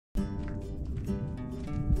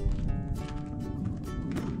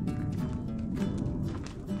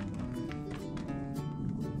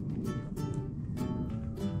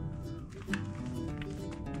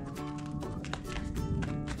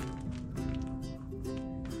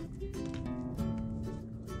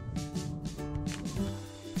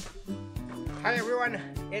Hi everyone,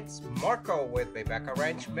 it's Marco with Baybeka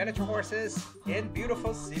Ranch Miniature Horses in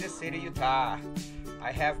beautiful Cedar City, Utah.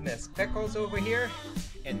 I have Miss Pickles over here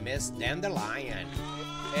and Miss Dandelion.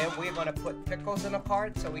 and we're gonna put Pickles in a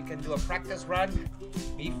cart so we can do a practice run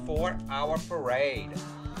before our parade.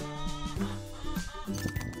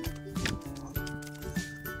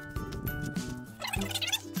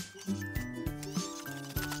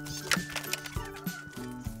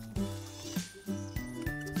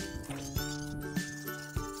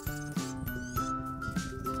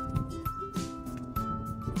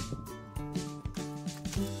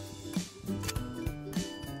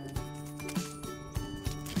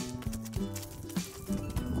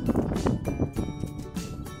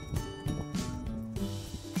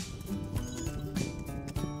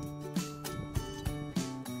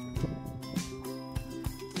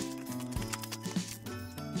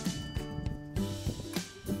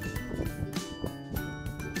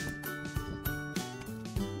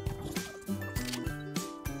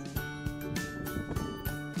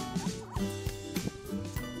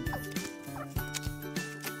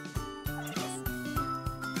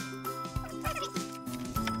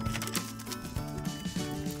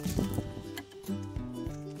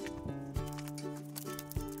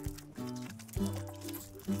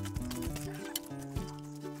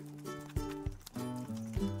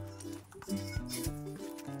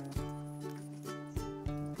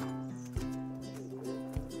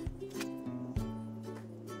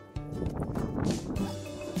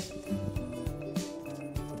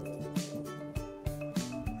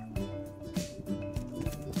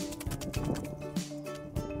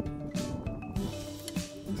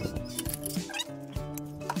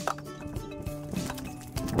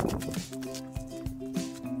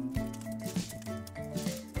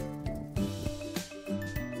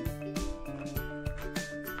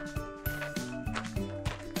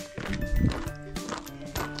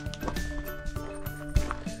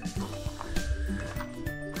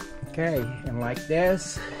 Okay, and like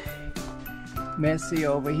this, Missy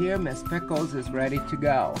over here, Miss Pickles is ready to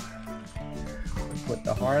go. Put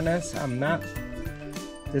the harness.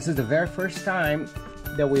 This is the very first time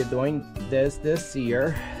that we're doing this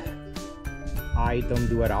year. I don't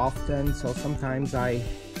do it often, so sometimes I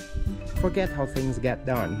forget how things get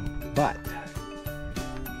done. But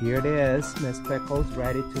here it is, Miss Pickles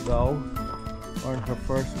ready to go on her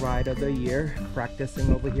first ride of the year, practicing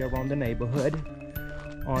over here around the neighborhood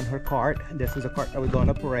on her cart. This is a cart that we're going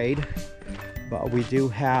to parade, but we do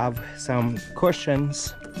have some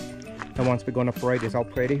cushions, and once we're going to parade, it's all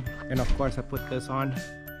pretty. And of course I put this on,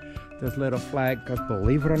 this little flag, because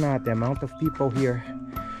believe it or not, the amount of people here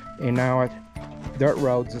in our dirt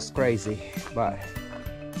roads is crazy. But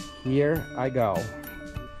here I go.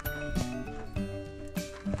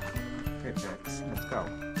 Okay, Pix, let's go.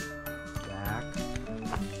 Back.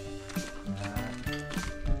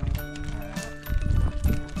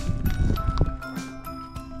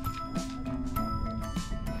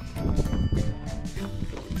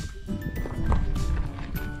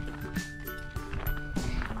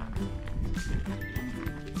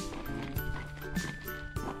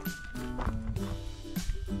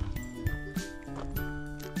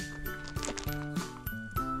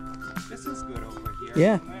 This is good over here.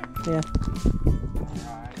 Yeah, yeah.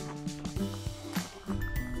 Alright.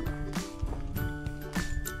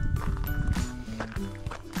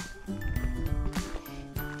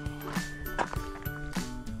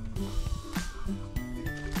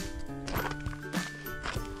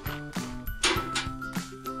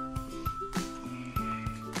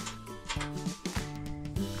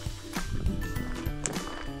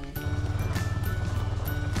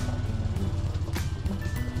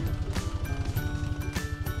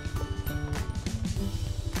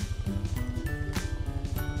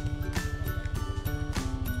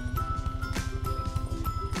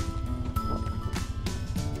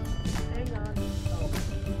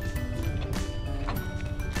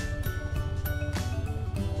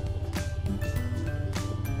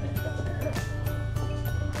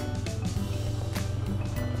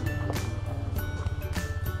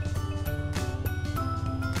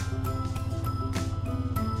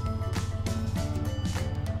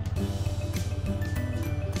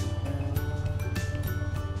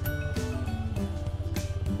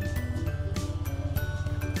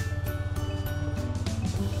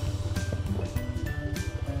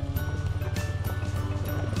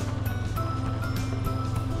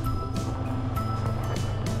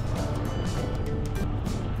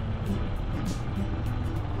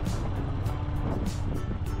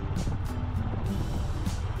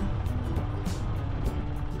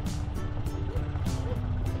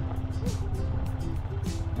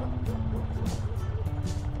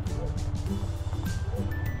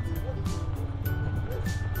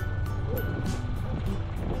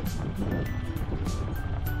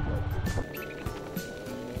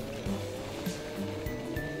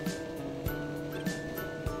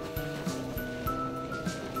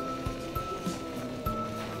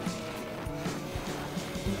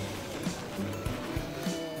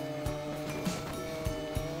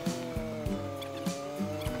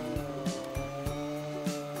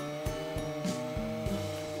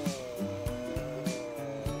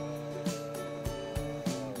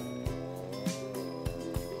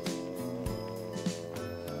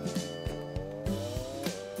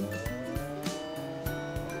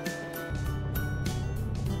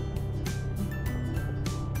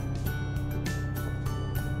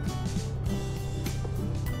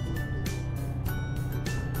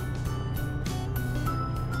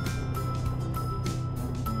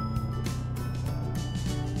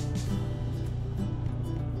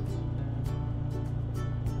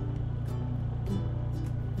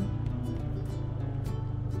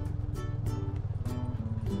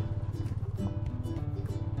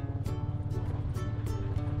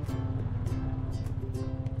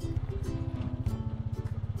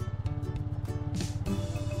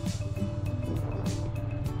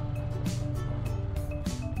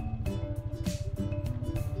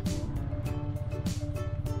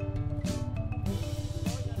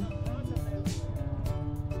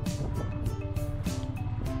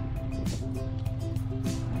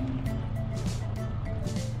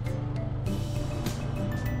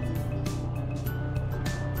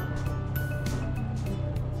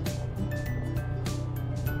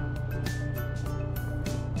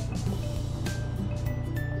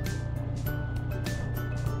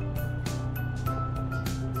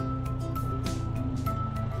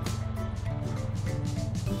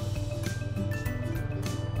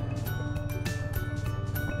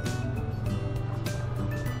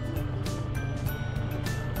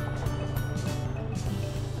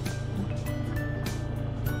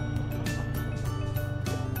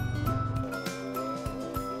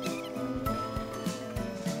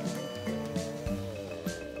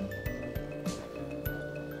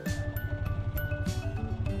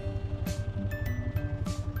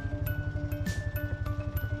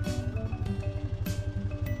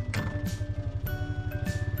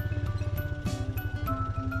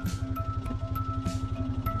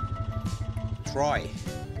 Troy,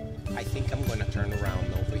 I think I'm gonna turn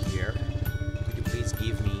around over here. Could you please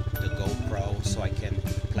give me the GoPro so I can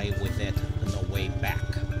play with it on the way back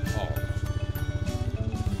home?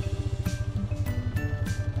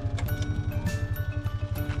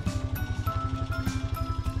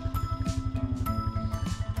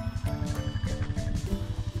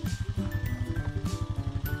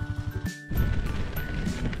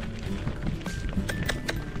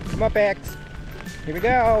 Come on, Pickles. Here we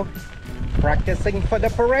go. Practicing for the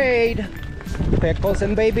parade. Pickles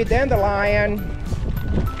and baby Dandelion.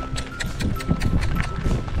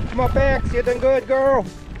 Come on, Pickles. You're doing good, girl.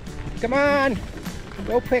 Come on.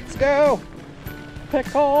 Go, Pickles, go.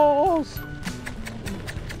 Pickles.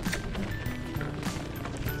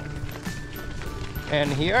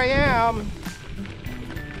 And here I am.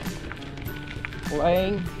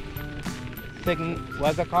 Playing.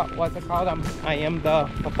 What's it called? I am the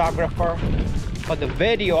photographer or the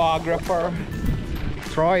videographer.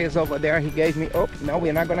 Troy is over there. He gave me, oh no,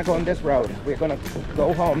 we're not gonna go on this road. We're gonna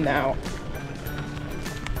go home now.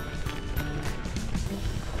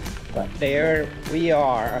 But there we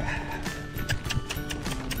are.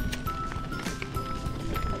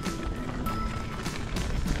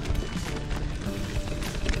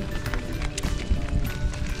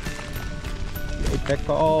 Hey,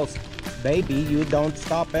 Pickles. Baby, you don't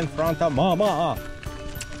stop in front of mama.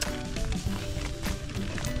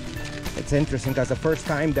 It's interesting because the first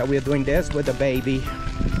time that we're doing this with the baby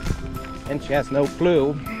and she has no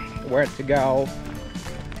clue where to go.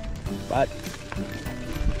 But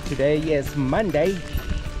today is Monday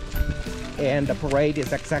and the parade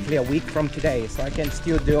is exactly a week from today, so I can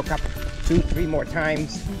still do a couple, 2-3 more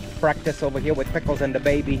times practice over here with Pickles and the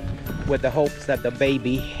baby, with the hopes that the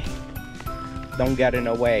baby don't get in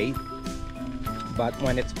the way. But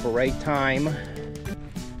when it's parade time,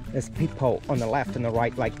 there's people on the left and the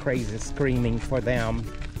right like crazy screaming for them.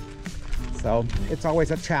 So it's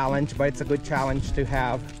always a challenge, but it's a good challenge to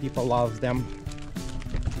have. People love them.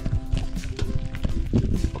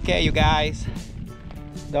 Okay, you guys,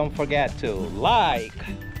 don't forget to like,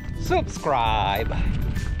 subscribe,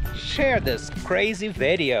 share this crazy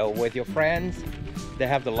video with your friends that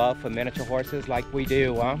have the love for miniature horses like we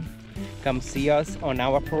do, huh? Come see us on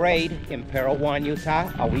our parade in Peril 1,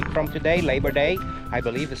 Utah, a week from today, Labor Day. I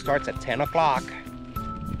believe it starts at 10 o'clock.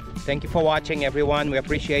 Thank you for watching, everyone. We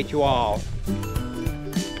appreciate you all.